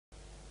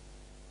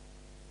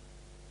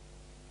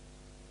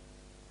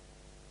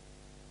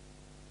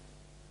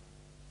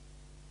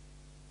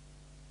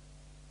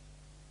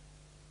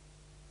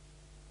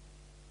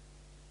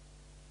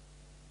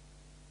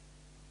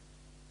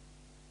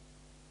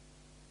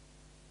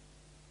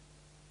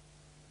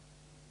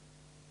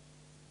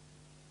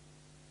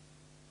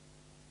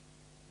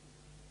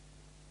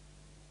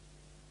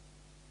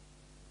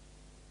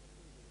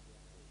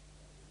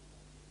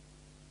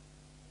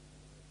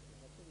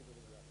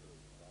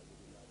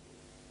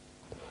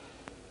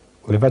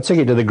Well, if I take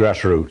it to the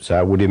grassroots,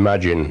 I would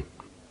imagine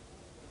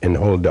in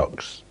Hull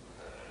Docks,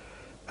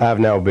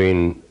 I've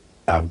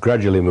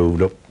gradually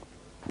moved up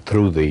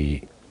through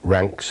the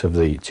ranks of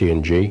the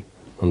T&G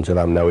until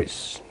I'm now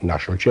its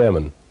national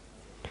chairman.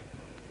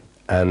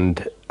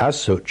 And as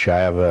such, I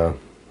have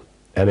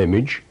an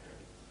image,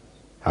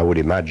 I would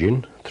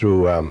imagine,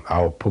 through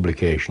our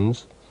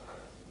publications,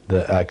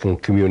 that I can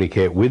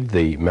communicate with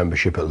the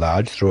membership at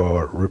large through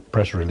our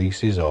press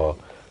releases or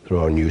through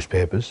our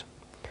newspapers.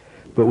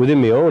 But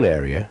within my own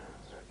area,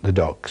 the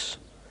docks,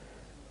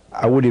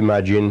 I would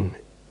imagine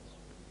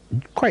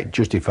quite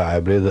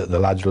justifiably that the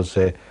lads will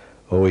say,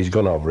 oh, he's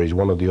gone over, he's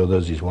one of the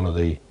others, he's one of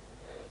the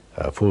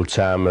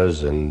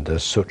full-timers, and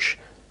as such,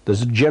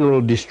 there's a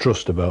general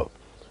distrust about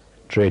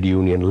trade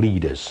union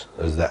leaders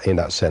in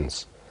that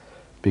sense.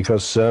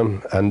 Because,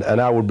 and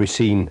I would be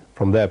seen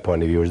from their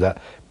point of view as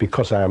that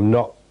because I am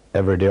not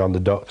every day on the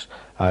docks,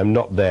 I am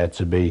not there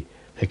to be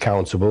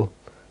accountable.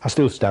 I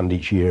still stand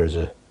each year as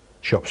a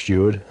shop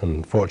steward,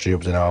 and fortunately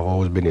up to now I've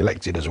always been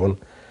elected as one,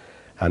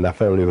 and I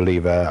firmly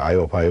believe I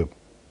hope I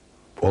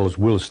always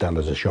will stand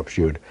as a shop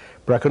steward.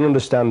 But I can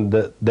understand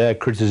that their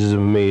criticism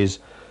of me is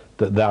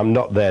that I'm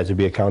not there to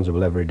be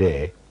accountable every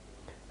day,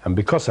 and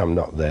because I'm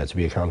not there to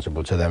be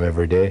accountable to them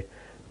every day,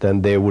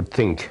 then they would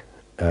think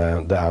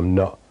that I'm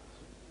not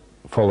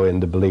following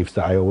the beliefs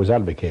that I always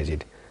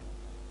advocated.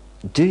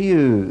 Do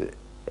you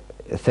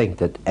think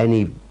that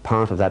any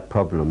part of that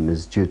problem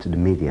is due to the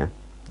media,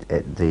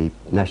 the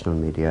national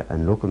media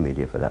and local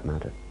media for that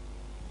matter?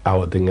 I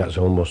would think that's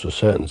almost a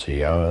certainty.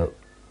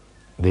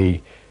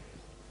 The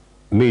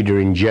media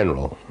in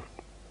general,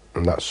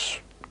 and that's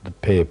the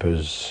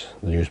papers,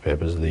 the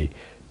newspapers, the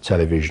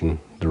television,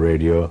 the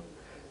radio,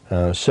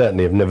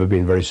 certainly have never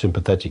been very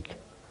sympathetic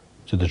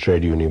to the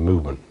trade union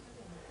movement.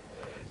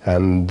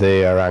 And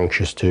they are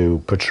anxious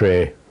to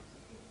portray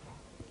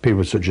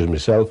people such as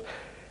myself.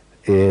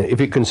 If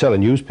it can sell a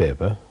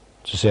newspaper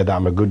to say that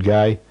I'm a good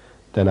guy,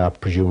 then I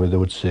presume they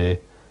would say,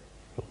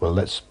 well,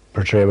 let's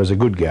portray him as a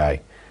good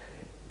guy.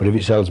 But if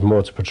it sells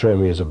more to portray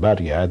me as a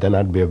bad guy, then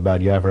I'd be a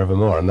bad guy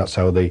forevermore. And that's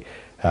how the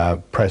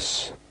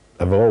press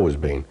have always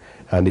been.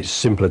 And it's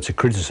simpler to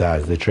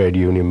criticise the trade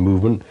union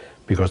movement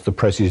because the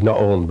press is not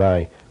owned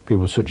by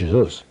people such as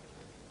us.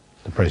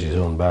 The press is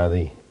owned by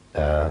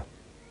the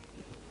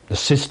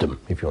system,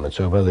 if you want to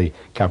talk about the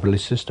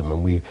capitalist system,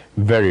 and we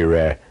very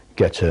rare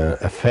get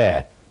a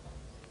fair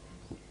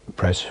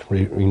press.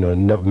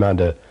 Never mind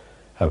a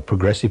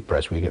progressive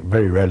press, we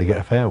very rarely get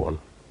a fair one.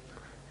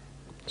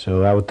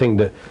 So I would think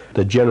that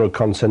the general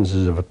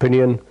consensus of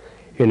opinion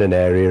in an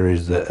area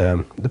is that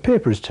the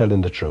paper is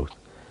telling the truth,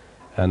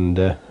 and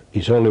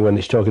it's only when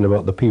it's talking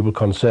about the people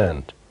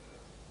concerned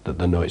that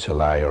they know it's a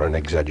lie or an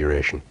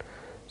exaggeration.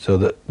 So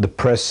that the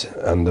press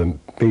and the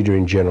media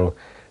in general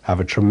have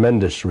a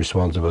tremendous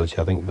responsibility,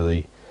 I think, for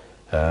the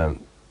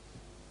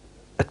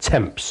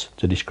attempts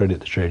to discredit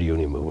the trade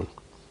union movement.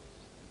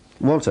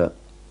 Walter,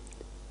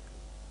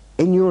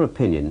 in your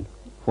opinion,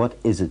 what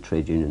is a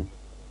trade union?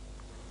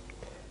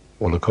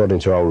 Well, according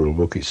to our rule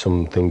book, it's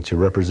something to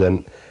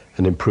represent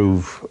and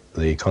improve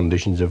the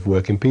conditions of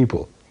working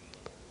people.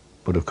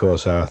 But of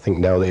course, I think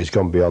now that it's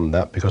gone beyond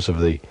that because of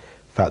the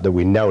fact that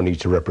we now need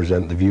to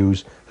represent the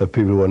views of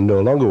people who are no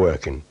longer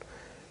working.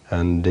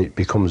 And it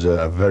becomes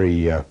a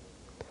very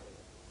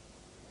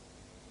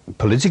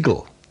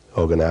political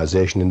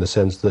organisation in the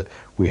sense that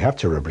we have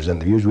to represent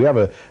the views. We have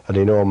an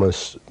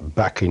enormous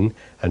backing,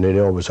 an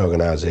enormous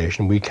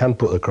organisation. We can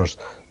put across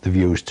the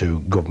views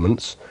to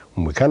governments,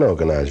 and we can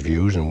organise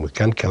views, and we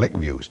can collect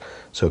views.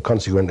 So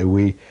consequently,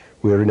 we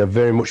are in a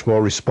very much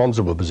more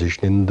responsible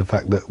position in the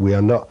fact that we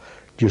are not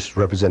just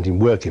representing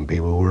working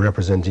people, we're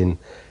representing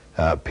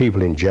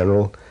people in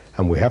general,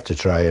 and we have to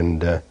try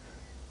and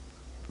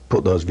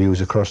put those views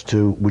across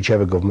to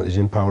whichever government is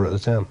in power at the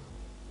time.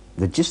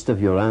 The gist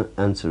of your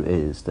answer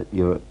is that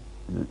you're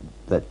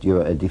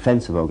a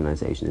defensive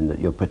organisation, in that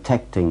you're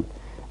protecting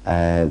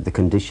the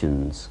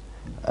conditions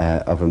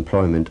of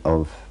employment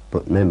of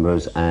both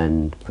members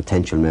and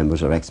potential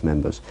members or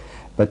ex-members.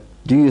 But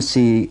do you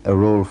see a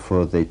role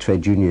for the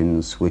trade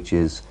unions which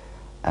is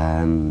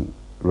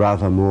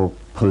rather more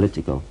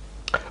political?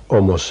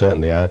 Almost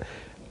certainly.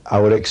 I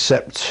would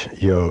accept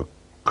your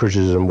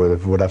criticism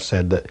with what I've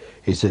said, that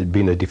it's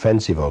been a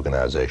defensive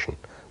organisation.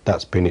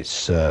 That's been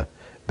its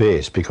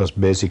base, because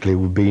basically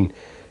we've been,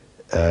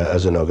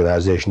 as an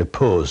organisation,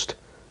 opposed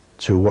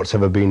to what's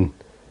ever been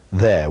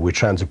there. We're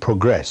trying to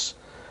progress.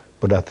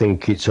 But I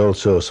think it's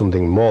also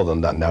something more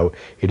than that now.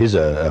 It is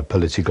a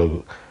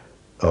political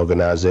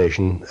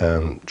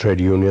organisation, trade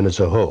union as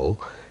a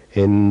whole,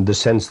 in the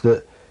sense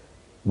that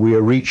we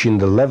are reaching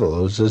the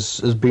levels as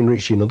has been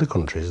reached in other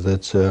countries,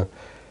 that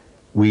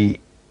we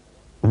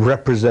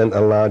represent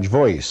a large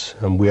voice,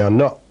 and we are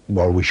not,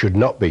 well, we should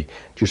not be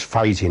just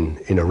fighting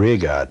in a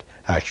rearguard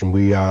action.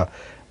 We are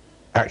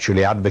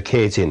actually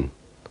advocating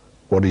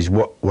what is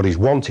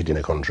wanted in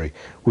a country.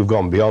 We've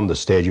gone beyond the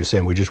stage of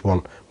saying we just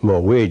want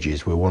more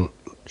wages, we want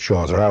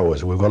shorter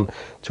hours. We've gone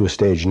to a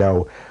stage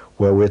now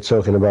where we're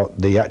talking about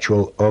the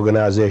actual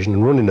organisation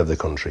and running of the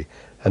country.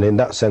 And in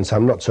that sense,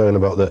 I'm not talking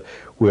about that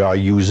we are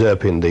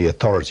usurping the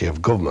authority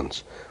of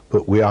governments,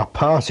 but we are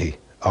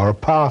a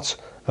part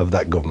of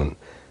that government.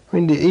 I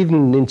mean,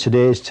 even in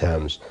today's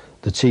terms,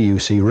 the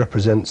TUC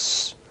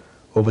represents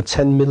over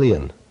 10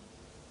 million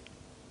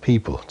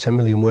people, 10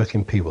 million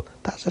working people.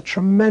 That's a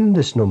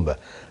tremendous number.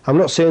 I'm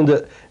not saying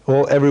that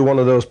every one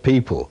of those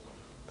people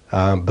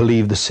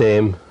believe the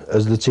same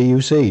as the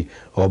TUC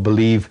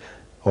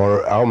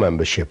or our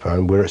membership,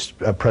 and we're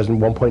at present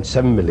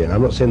 1.7 million.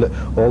 I'm not saying that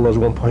all those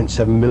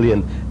 1.7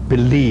 million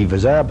believe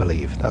as I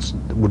believe. That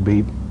would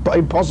be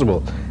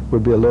impossible. It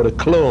would be a load of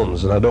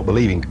clones, and I don't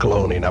believe in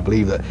cloning. I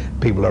believe that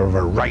people have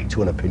a right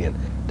to an opinion.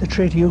 The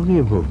trade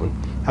union movement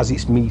has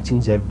its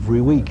meetings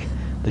every week.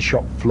 The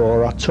shop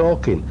floor are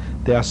talking.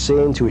 They are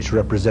saying to its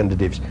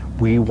representatives,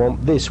 we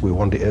want this, we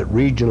want it at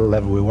regional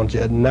level, we want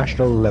it at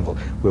national level,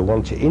 we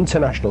want it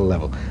international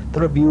level.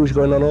 There are views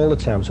going on all the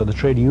time, so the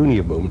trade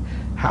union movement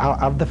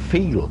have the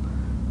feel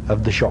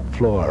of the shop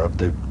floor, of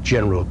the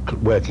general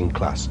working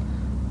class.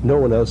 No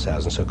one else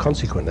has, and so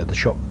consequently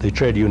the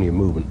trade union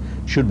movement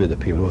should be the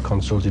people who are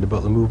consulted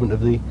about the movement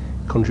of the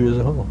country as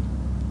a whole.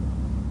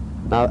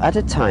 Now, at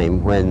a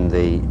time when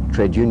the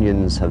trade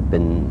unions have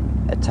been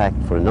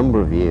attacked for a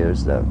number of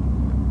years, the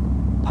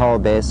power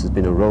base has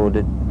been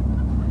eroded,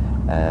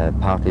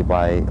 partly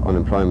by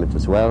unemployment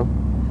as well.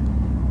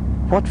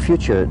 What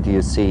future do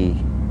you see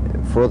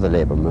for the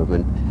labour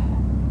movement,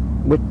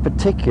 with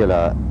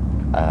particular,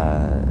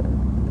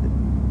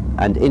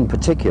 and in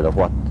particular,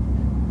 what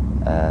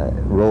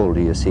role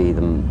do you see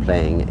them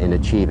playing in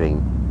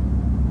achieving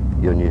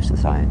your new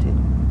society?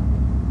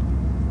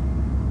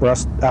 Well,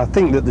 I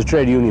think that the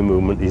trade union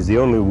movement is the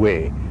only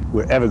way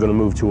we're ever going to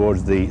move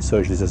towards the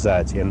socialist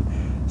society, and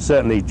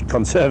certainly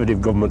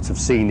conservative governments have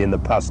seen in the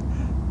past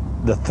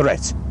the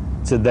threat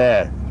to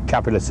their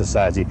capitalist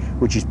society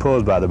which is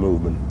posed by the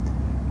movement.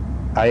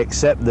 I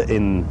accept that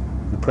in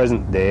the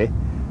present day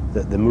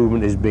that the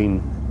movement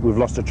we've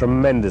lost a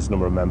tremendous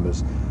number of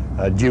members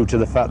due to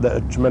the fact that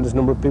a tremendous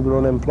number of people are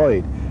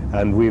unemployed,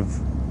 and we've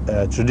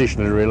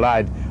traditionally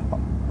relied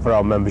for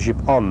our membership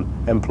on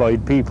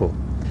employed people.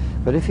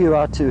 But if you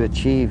are to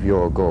achieve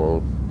your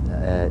goal,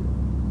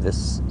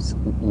 this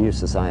new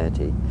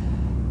society,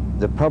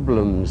 the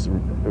problems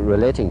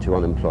relating to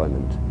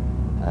unemployment,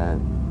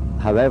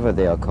 however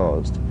they are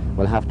caused,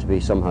 will have to be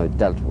somehow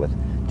dealt with.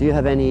 Do you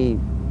have any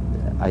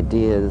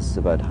ideas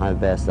about how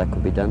best that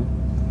could be done?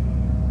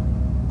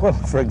 Well,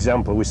 for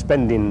example, we're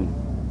spending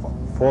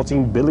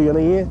 14 billion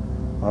a year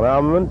on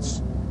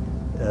armaments.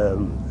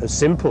 A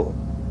simple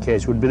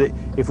case would be that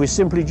if we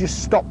simply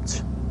just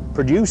stopped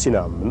producing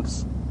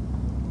armaments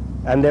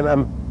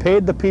and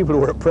paid the people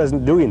who are at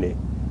present doing it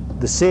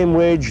the same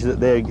wage that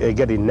they're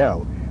getting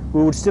now,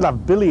 we would still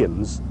have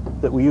billions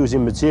that we use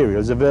in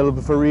materials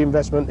available for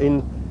reinvestment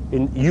in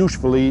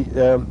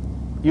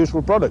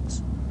useful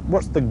products.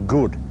 What's the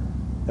good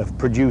of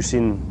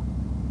producing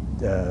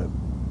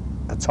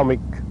atomic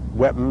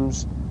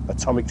weapons,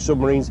 atomic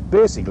submarines?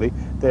 Basically,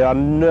 they are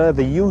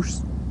neither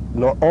use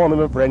nor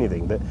ornament for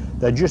anything.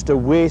 They're just a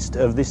waste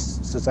of this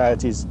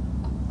society's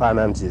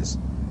finances.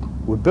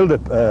 We build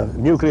a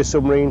nuclear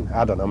submarine,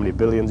 I don't know how many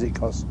billions it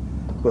costs,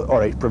 but all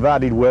right, it's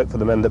provided work for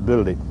the men that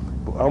build it.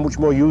 But how much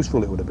more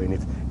useful it would have been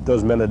if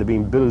those men had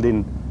been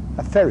building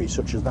a ferry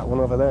such as that one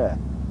over there,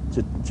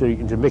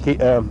 to make it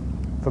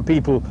for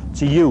people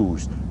to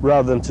use,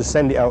 rather than to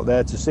send it out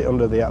there to sit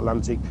under the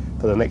Atlantic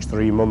for the next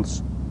 3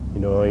 months,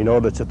 in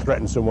order to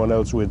threaten someone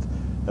else with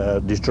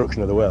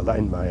destruction of the world. That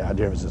ain't my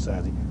idea of a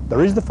society.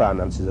 There is the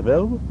finances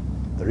available.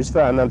 There is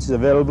finances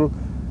available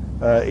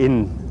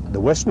in the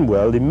Western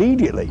world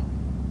immediately.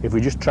 If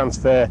we just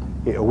transfer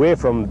it away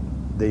from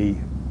the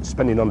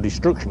spending on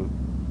destruction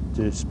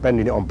to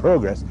spending it on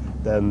progress,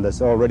 then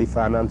there's already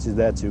finances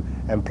there to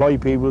employ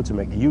people, to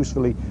make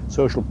usefully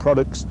social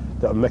products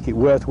that will make it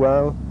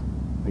worthwhile.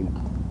 I mean,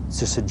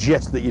 to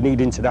suggest that you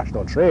need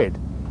international trade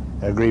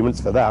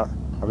agreements for that,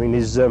 I mean,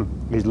 is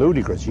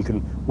ludicrous. You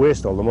can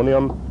waste all the money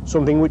on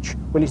something which,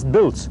 when it's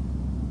built,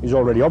 is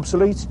already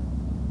obsolete,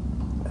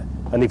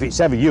 and if it's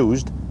ever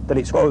used, then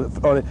it's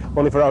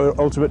only for our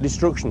ultimate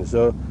destruction.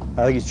 So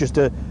I think it's just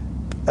a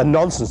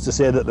nonsense to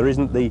say that there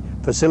isn't the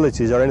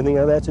facilities or anything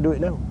out there to do it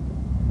now.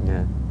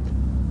 Yeah.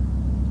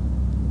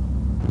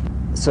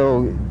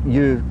 So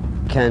you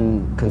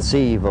can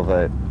conceive of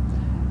a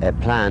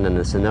plan and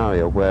a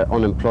scenario where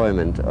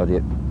unemployment, or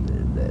the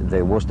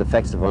worst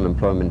effects of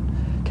unemployment,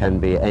 can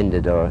be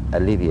ended or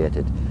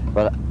alleviated.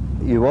 But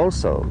you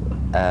also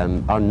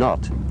are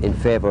not in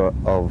favour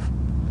of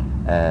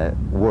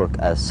work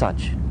as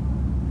such.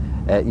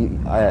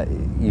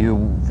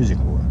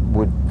 Physical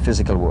work.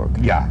 Physical work.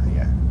 Yeah.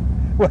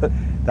 Well,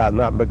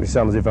 that makes me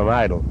sound as if I'm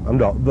idle. I'm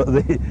not. But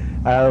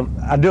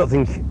I don't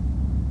think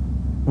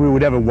we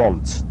would ever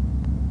want.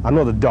 I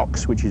know the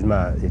docks, which is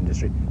my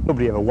industry.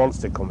 Nobody ever wants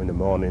to come in the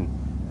morning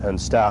and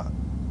start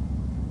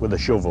with a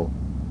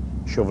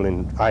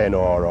shoveling iron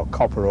ore or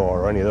copper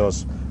ore or any of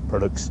those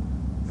products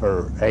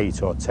for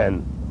 8 or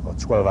 10 or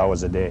 12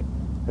 hours a day.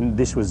 And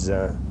this was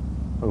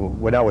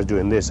When I was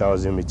doing this, I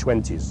was in my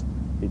 20s.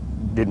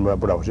 It didn't work,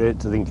 but I was able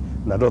to think,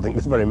 and I don't think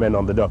there's very many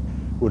on the dock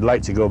would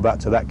like to go back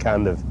to that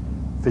kind of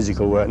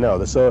physical work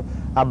now. So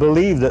I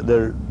believe that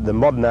the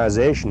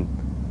modernisation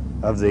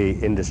of the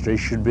industry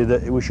should be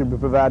that we should be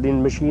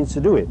providing machines to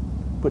do it.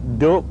 But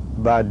don't,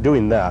 by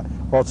doing that,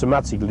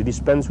 automatically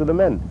dispense with the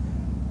men.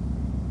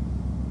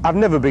 I've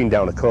never been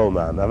down a coal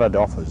mine. I've had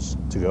offers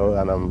to go,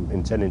 and I'm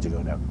intending to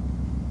go down.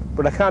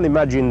 But I can't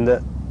imagine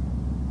that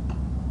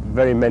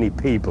very many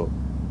people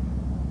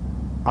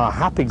are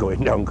happy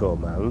going down coal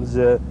mines.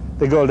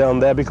 They go down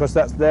there because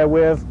that's their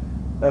way of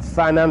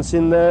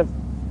financing their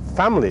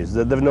families.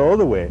 They've no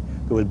other way.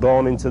 They was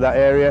born into that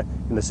area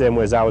in the same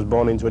way as I was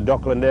born into a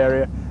dockland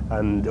area,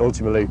 and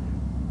ultimately,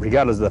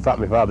 regardless of the fact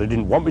my father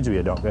didn't want me to be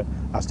a docker,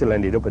 I still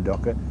ended up a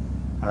docker.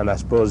 And I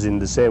suppose in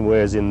the same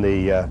way as in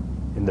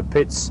the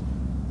pits,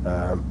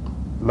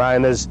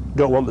 miners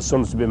don't want the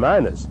sons to be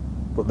miners,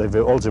 but they've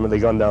ultimately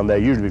gone down there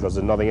usually because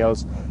there's nothing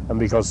else, and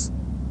because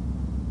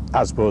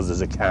I suppose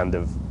there's a kind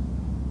of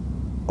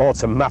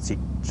automatic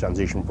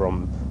transition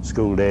from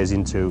school days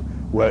into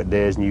work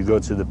days, and you go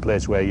to the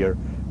place where your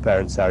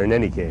parents are in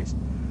any case.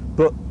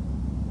 But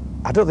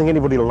I don't think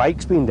anybody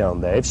likes being down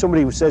there. If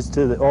somebody says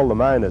to all the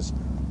miners,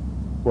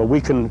 well,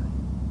 we can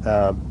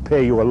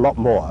pay you a lot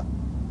more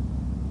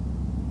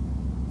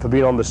for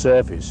being on the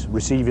surface,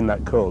 receiving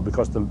that coal,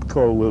 because the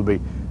coal will be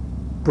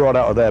brought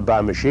out of there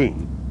by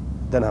machine,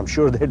 then I'm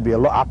sure they'd be a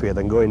lot happier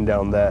than going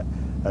down there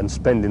and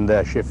spending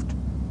their shift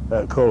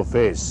at coal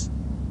face,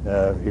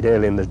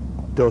 inhaling the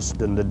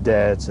dust and the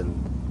dirt. And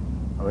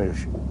I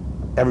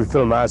mean, every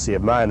film I see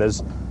of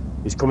miners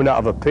is coming out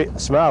of a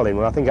pit smiling.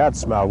 Well, I think I'd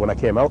smile when I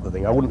came out the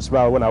thing. I wouldn't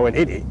smile when I went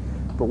in it,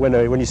 but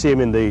when you see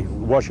them in the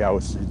wash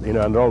house, you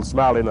know, and they're all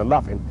smiling and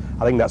laughing,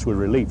 I think that's with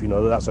relief, you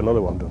know, that's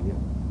another one done, you know.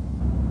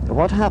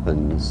 What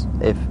happens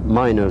if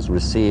miners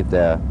receive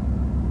their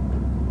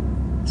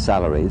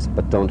salaries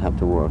but don't have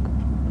to work?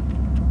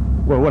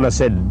 Well, when I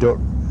said don't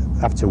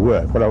have to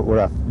work, what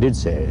I did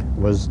say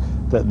was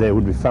that they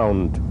would be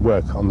found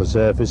work on the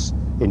surface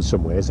in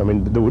some ways. I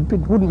mean, they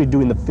wouldn't be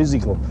doing the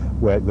physical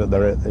work that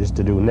there is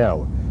to do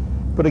now.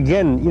 But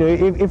again, you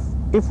know,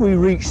 if we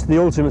reach the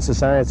ultimate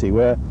society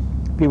where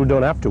people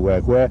don't have to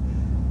work, where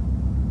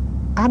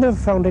I never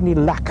found any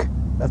lack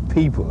of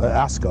people at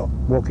Ascot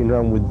walking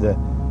around with the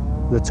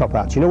top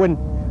hats. You know, when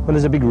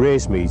there's a big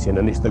race meeting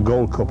and it's the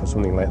Gold Cup or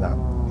something like that,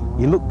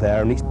 you look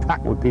there and it's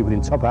packed with people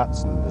in top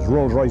hats and there's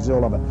Rolls Royces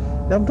all over.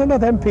 Now, none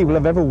of them people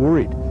have ever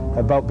worried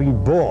about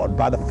being bored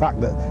by the fact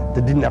that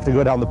they didn't have to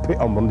go down the pit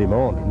on Monday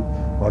morning,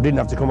 or didn't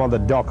have to come on the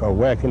dock or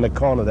work in the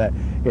corner there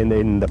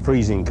in the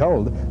freezing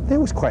cold. They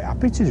was quite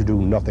happy to do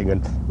nothing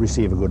and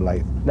receive a good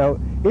life. Now,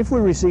 if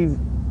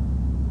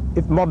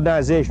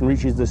modernisation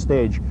reaches the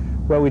stage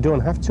where we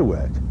don't have to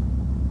work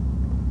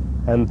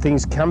and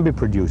things can be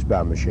produced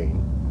by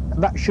machine,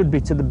 that should be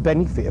to the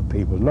benefit of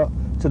people, not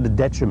to the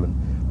detriment.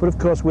 But of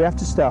course, we have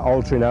to start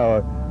altering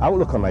our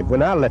outlook on life.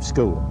 When I left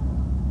school,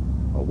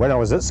 or when I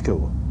was at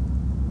school,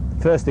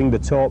 the first thing they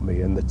taught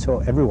me, and they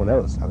taught everyone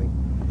else, I think,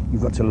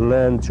 you've got to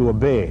learn to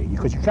obey,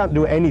 because you can't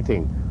do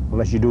anything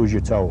unless you do as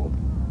you're told.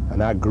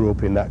 And I grew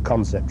up in that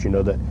concept, you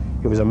know, that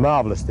it was a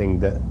marvellous thing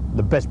that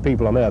the best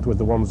people on earth were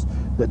the ones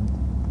that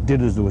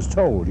did as they was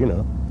told, you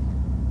know.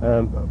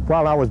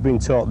 While I was being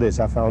taught this,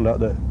 I found out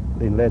that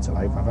in later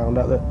life, I found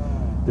out that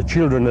the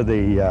children of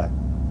the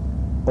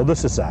other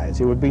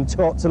society were being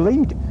taught to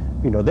lead.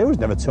 You know, they was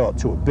never taught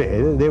to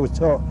obey. They was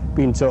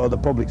being taught at the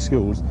public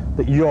schools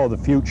that you're the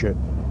future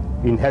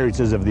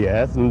inheritors of the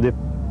earth, and they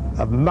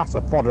have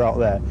massive fodder out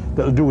there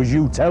that'll do as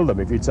you tell them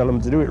if you tell them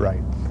to do it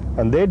right.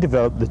 And they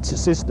developed the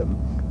system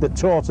that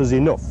taught us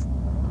enough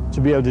to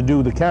be able to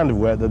do the kind of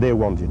work that they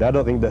wanted. I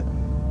don't think that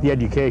the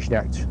Education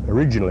Act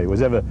originally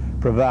was ever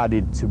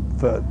provided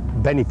for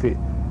benefit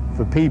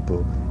for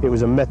people. It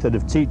was a method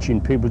of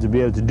teaching people to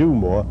be able to do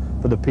more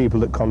for the people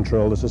that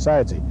control the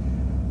society.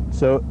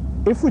 So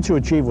if we're to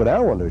achieve what I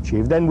want to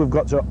achieve, then we've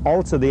got to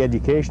alter the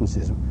education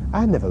system.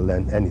 I never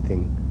learned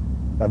anything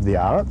of the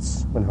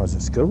arts when I was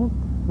at school.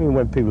 I mean,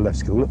 when people left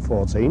school at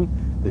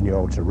 14, they knew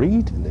how to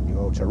read, and they knew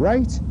how to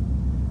write.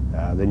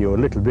 They knew a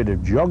little bit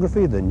of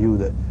geography. They knew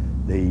that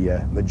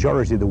the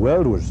majority of the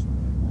world was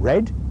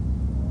red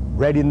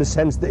in the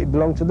sense that it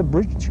belonged to the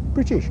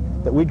British,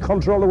 that we'd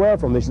control the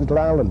world from this little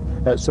island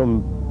at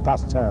some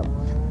past time.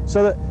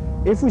 So that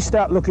if we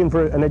start looking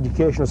for an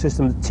educational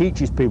system that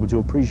teaches people to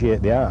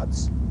appreciate the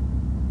arts,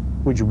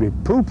 which would be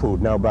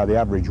poo-pooed now by the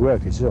average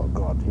worker, he says, oh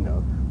God, you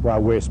know, why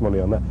waste money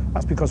on that?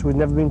 That's because we've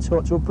never been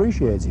taught to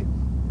appreciate it.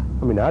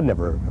 I mean, I'd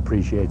never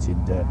appreciated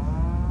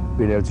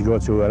being able to go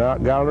to an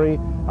art gallery.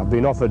 I've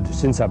been offered,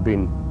 since I've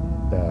been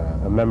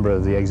a member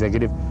of the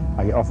executive,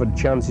 I get offered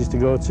chances to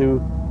go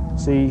to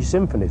see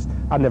symphonies.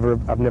 I've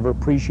never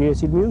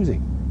appreciated music.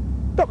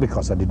 Not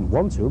because I didn't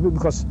want to, but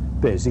because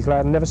basically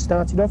I'd never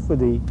started off with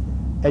the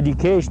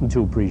education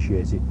to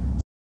appreciate it.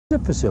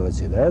 There's a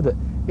facility there that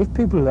if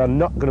people are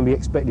not going to be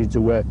expected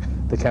to work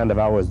the kind of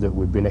hours that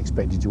we've been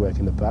expected to work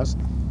in the past,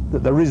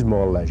 that there is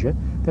more leisure,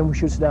 then we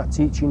should start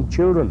teaching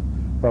children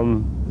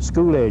from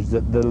school age,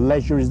 that the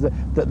leisure is that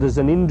there's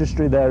an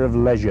industry there of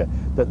leisure,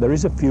 that there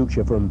is a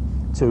future for them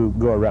to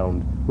go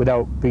around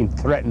without being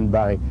threatened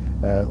by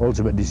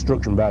ultimate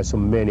destruction by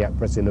some maniac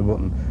pressing a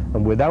button,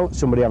 and without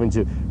somebody having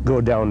to go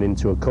down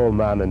into a coal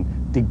mine and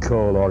dig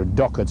coal, or a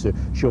docker to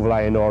shovel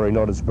iron ore in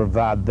order to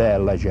provide their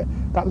leisure.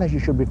 That leisure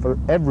should be for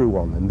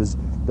everyone, and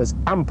there's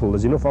ample,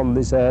 there's enough on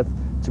this earth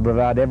to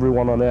provide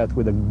everyone on earth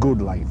with a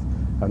good life,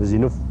 and there's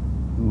enough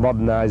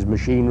modernised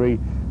machinery.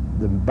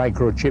 The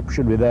microchip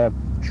should be there,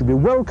 should be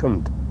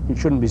welcomed. It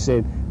shouldn't be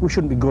saying, we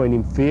shouldn't be going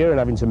in fear and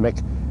having to make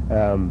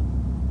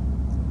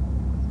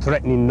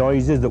threatening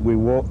noises that we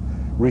won't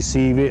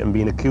receive it, and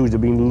being accused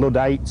of being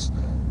Luddites.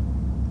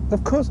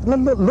 Of course,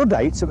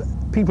 Luddites,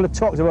 people have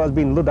talked about as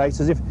being Luddites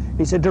as if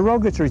it's a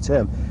derogatory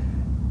term.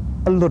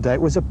 A Luddite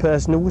was a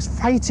person who was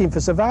fighting for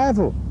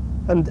survival,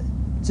 and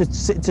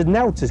to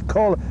now to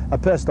call a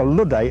person a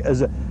Luddite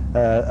as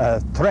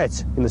a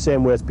threat, in the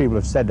same way as people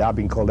have said I've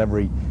been called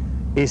every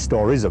ist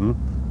or ism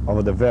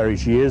over the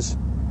various years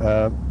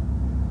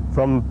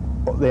from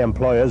the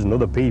employers and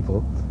other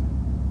people.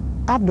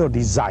 I've no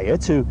desire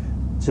to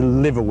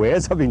live away,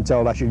 as I've been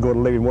told I should go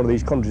and live in one of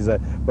these countries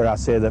where I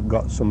say they've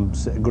got some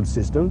good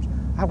systems.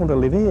 I want to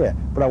live here,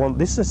 but I want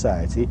this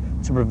society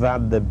to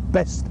provide the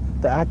best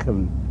that I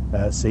can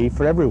see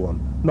for everyone,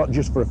 not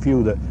just for a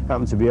few that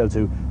happen to be able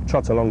to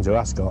trot along to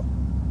Ascot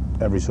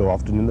every so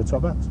often in the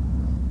top hats.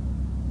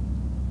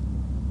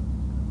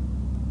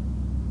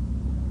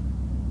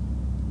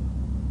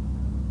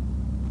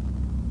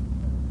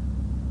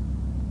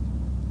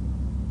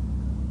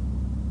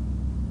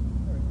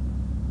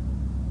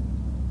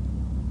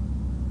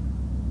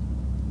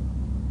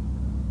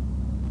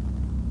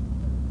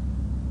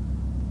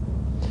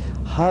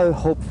 How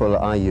hopeful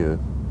are you?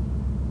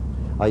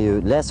 Are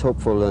you less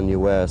hopeful than you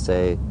were,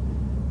 say,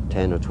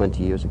 10 or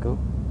 20 years ago?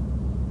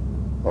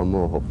 Or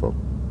more hopeful?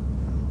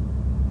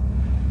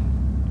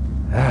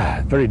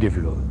 Very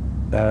difficult.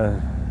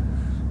 I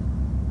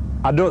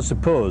don't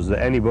suppose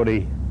that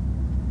anybody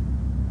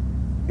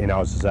in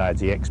our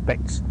society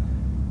expects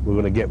we're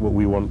going to get what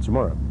we want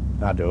tomorrow.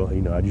 I don't,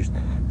 you know, I just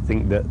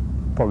think that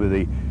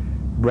probably the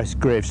best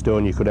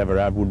gravestone you could ever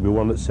have would be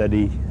one that said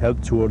he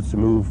helped towards the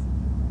move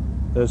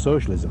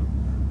socialism.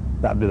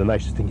 That'd be the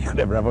nicest thing you could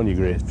ever have on your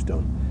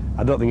gravestone.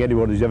 I don't think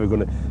anybody's ever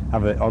going to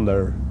have it on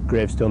their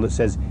gravestone that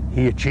says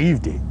he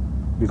achieved it,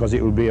 because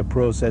it will be a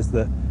process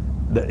that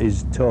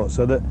is taught,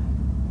 so that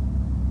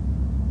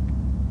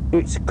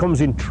it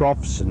comes in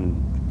troughs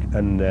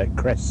and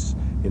crests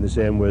in the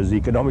same way as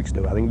economics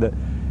do. I think that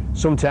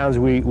sometimes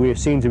we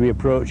seem to be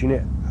approaching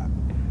it.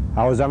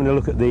 I was having a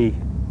look at the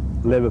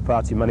Labour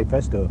Party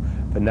manifesto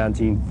for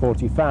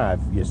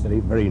 1945 yesterday,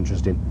 very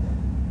interesting,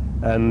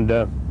 and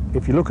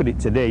if you look at it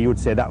today, you would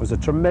say that was a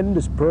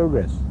tremendous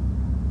progress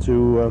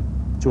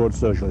towards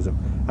socialism,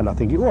 and I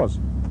think it was.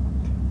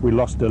 We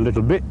lost a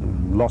little bit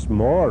and lost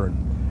more, and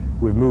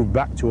we've moved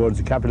back towards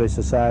a capitalist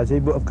society,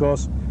 but of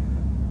course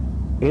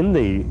in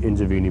the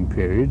intervening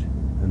period,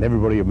 and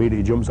everybody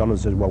immediately jumps on and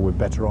says, well, we're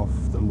better off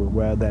than we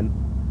were then,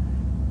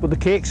 but the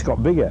cake's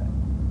got bigger.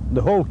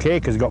 The whole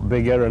cake has got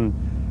bigger,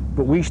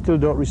 but we still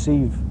don't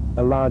receive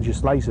a larger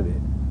slice of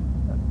it.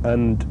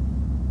 And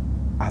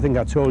I think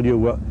I told you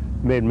what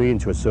made me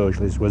into a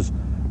socialist was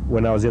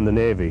when I was in the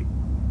Navy,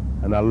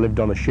 and I lived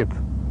on a ship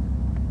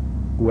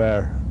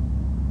where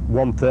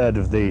 1/3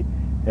 of the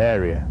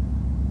area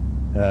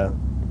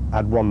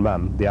had one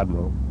man, the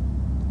admiral.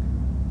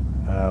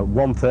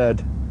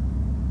 1/3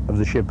 of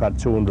the ship had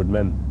 200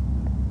 men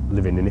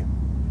living in it,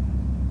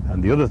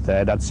 and the other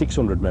third had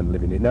 600 men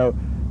living in it. Now,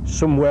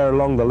 somewhere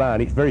along the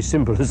line, it's very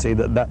simple to see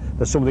that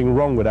there's something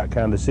wrong with that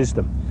kind of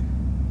system.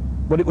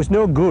 But it was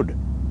no good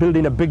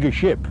building a bigger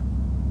ship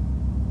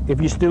if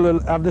you still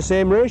have the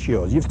same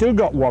ratios. You've still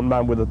got one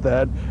man with a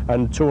third,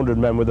 and 200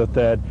 men with a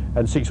third,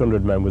 and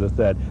 600 men with a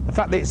third. The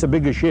fact that it's a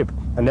bigger ship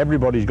and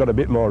everybody's got a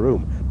bit more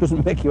room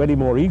doesn't make you any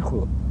more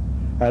equal.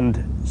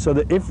 And so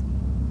that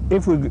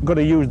if we've got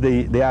to use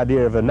the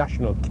idea of a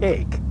national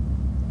cake,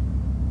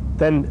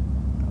 then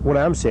what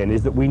I'm saying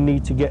is that we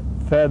need to get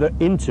further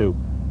into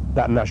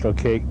that national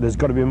cake. There's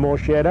got to be more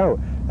shared out.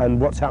 And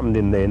what's happened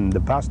in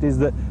the past is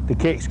that the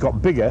cake's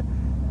got bigger,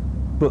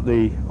 but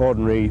the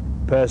ordinary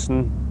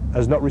person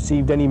has not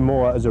received any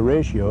more as a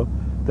ratio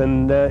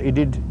than he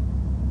did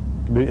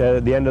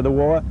at the end of the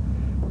war,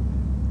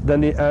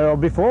 or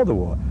before the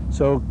war.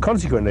 So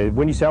consequently,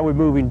 when you say, are we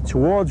moving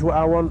towards what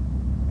I want,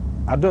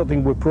 I don't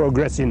think we're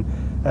progressing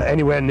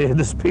anywhere near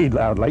the speed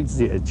that I would like to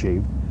see it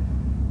achieved.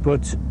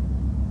 But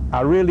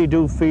I really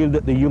do feel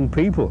that the young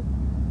people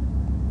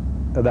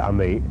that I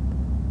meet,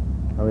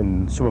 I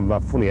mean, some of them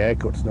have funny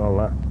haircuts and all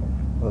that,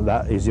 well,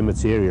 that is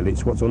immaterial.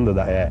 It's what's under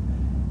that hair.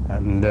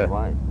 And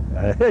why?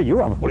 You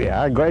have funny hair,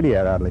 I ain't got any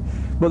hair hardly.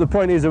 But the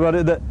point is about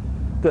it that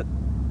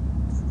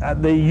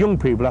the young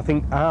people, I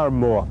think, are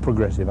more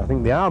progressive. I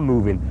think they are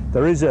moving.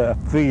 There is a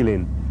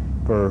feeling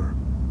for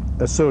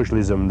a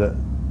socialism that,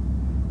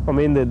 I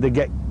mean, they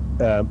get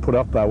put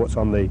off by what's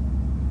on the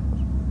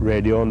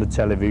radio and the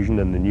television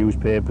and the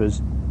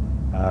newspapers,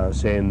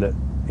 saying that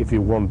if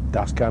you want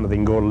that kind of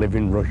thing, go live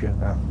in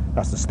Russia.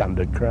 That's the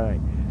standard cry.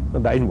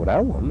 And that isn't what I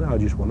want. I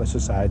just want a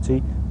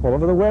society all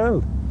over the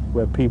world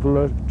where people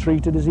are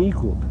treated as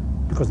equal,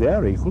 because they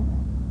are equal.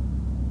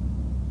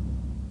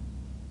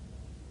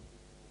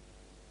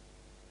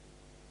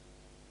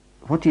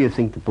 What do you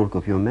think the bulk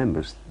of your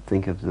members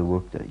think of the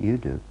work that you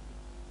do?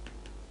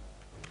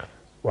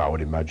 Well, I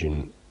would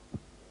imagine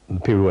the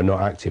people who are not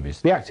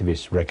activists, the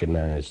activists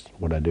recognise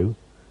what I do,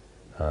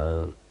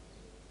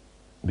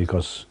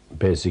 because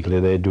basically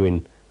they're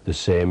doing the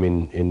same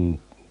in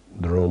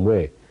their own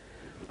way.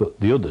 But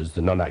the others,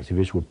 the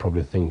non-activists, would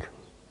probably think,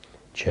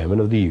 chairman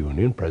of the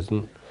union,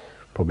 president,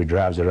 probably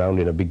drives around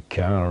in a big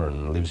car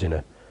and lives in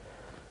a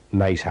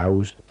nice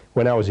house.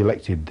 When I was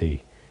elected the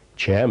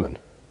chairman,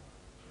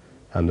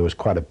 and there was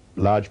quite a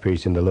large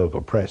piece in the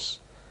local press,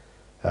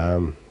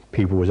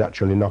 people was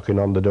actually knocking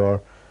on the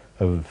door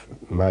of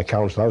my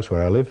council house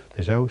where I live,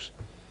 this house,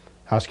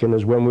 asking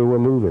us when we were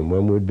moving,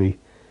 when we'd be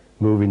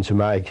moving to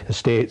my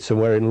estate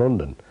somewhere in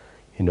London,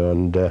 you know,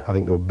 and I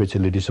think they were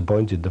bitterly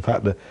disappointed, the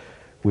fact that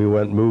we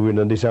weren't moving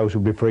and this house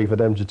would be free for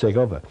them to take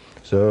over.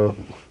 So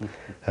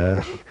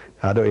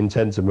I don't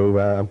intend to move.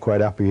 I'm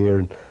quite happy here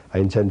and I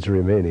intend to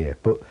remain here.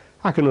 But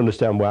I can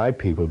understand why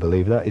people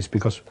believe that. It's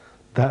because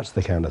that's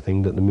the kind of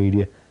thing that the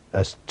media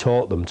has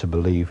taught them to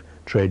believe.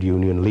 Trade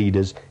union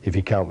leaders, if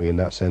you count me in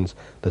that sense,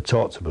 they're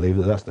taught to believe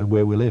that that's the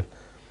way we live.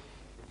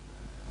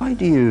 Why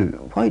do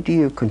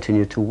you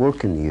continue to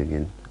work in the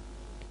union?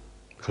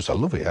 Because I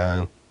love it.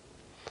 I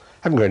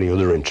haven't got any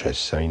other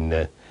interests. I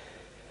mean,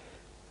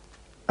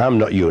 I'm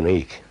not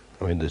unique.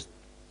 I mean, there's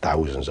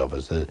thousands of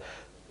us.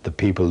 The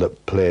people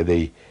that play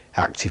the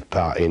active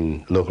part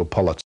in local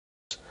politics,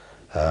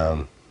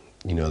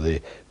 you know,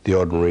 the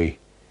ordinary,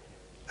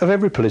 of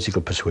every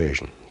political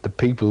persuasion. The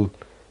people,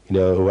 you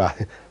know, who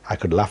I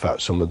could laugh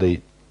at some of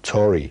the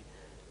Tory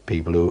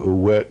people who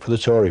work for the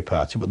Tory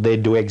party, but they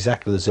do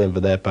exactly the same for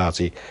their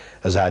party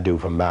as I do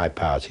for my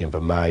party and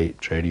for my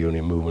trade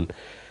union movement.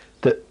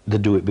 That they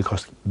do it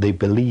because they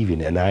believe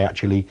in it, and I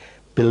actually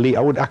believe.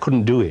 I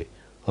couldn't do it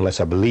unless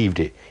I believed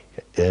it.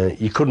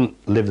 You couldn't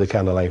live the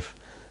kind of life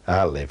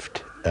I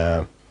lived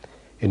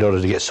in order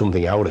to get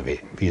something out of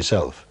it for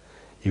yourself.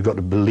 You've got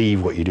to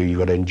believe what you do. You've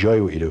got to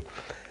enjoy what you do,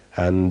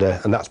 and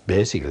that's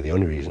basically the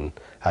only reason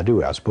I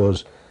do it. I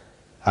suppose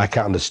I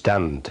can't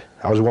understand.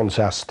 I was once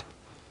asked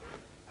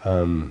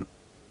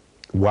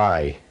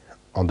why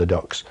on the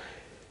docks,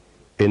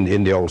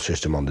 in the old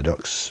system on the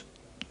docks,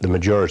 the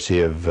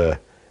majority of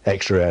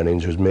extra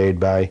earnings was made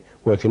by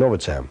working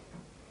overtime,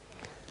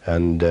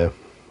 and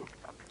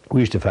we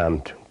used to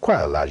find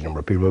quite a large number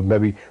of people who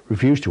maybe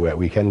refused to work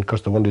weekend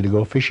because they wanted to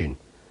go fishing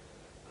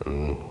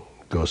and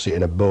go sit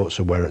in a boat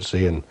somewhere at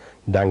sea and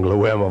dangle a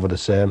worm over the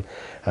Seine.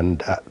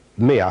 And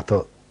I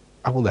thought,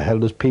 how the hell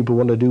does people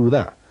want to do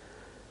that?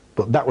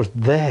 But that was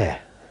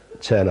their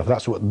turn off.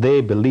 That's what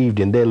they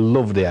believed in. They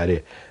loved the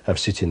idea of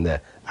sitting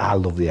there. I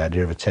love the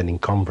idea of attending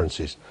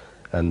conferences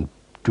and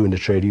doing the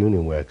trade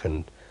union work.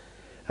 And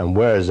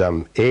whereas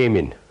I'm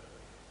aiming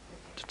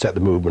to take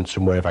the movement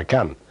somewhere if I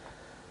can,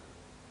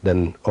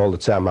 then all the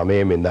time I'm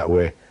aiming that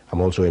way,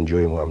 I'm also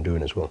enjoying what I'm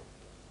doing as well.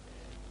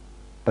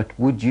 But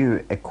would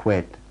you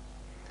equate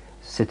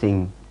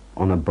sitting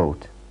on a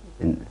boat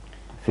in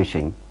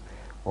fishing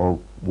or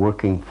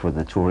working for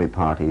the Tory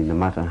party, no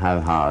matter how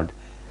hard,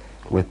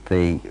 with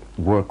the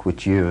work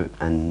which you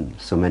and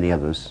so many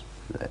others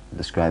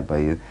described by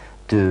you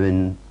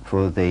doing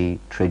for the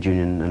trade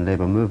union and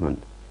labour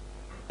movement?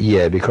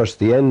 Yeah, because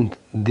the end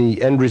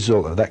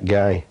result of that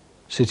guy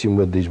sitting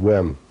with his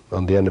worm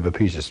on the end of a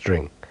piece of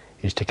string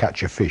is to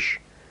catch a fish.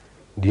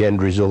 The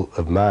end result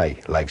of my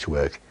life's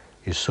work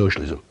is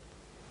socialism.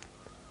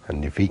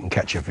 And if he can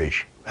catch a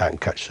fish, I can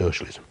catch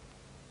socialism.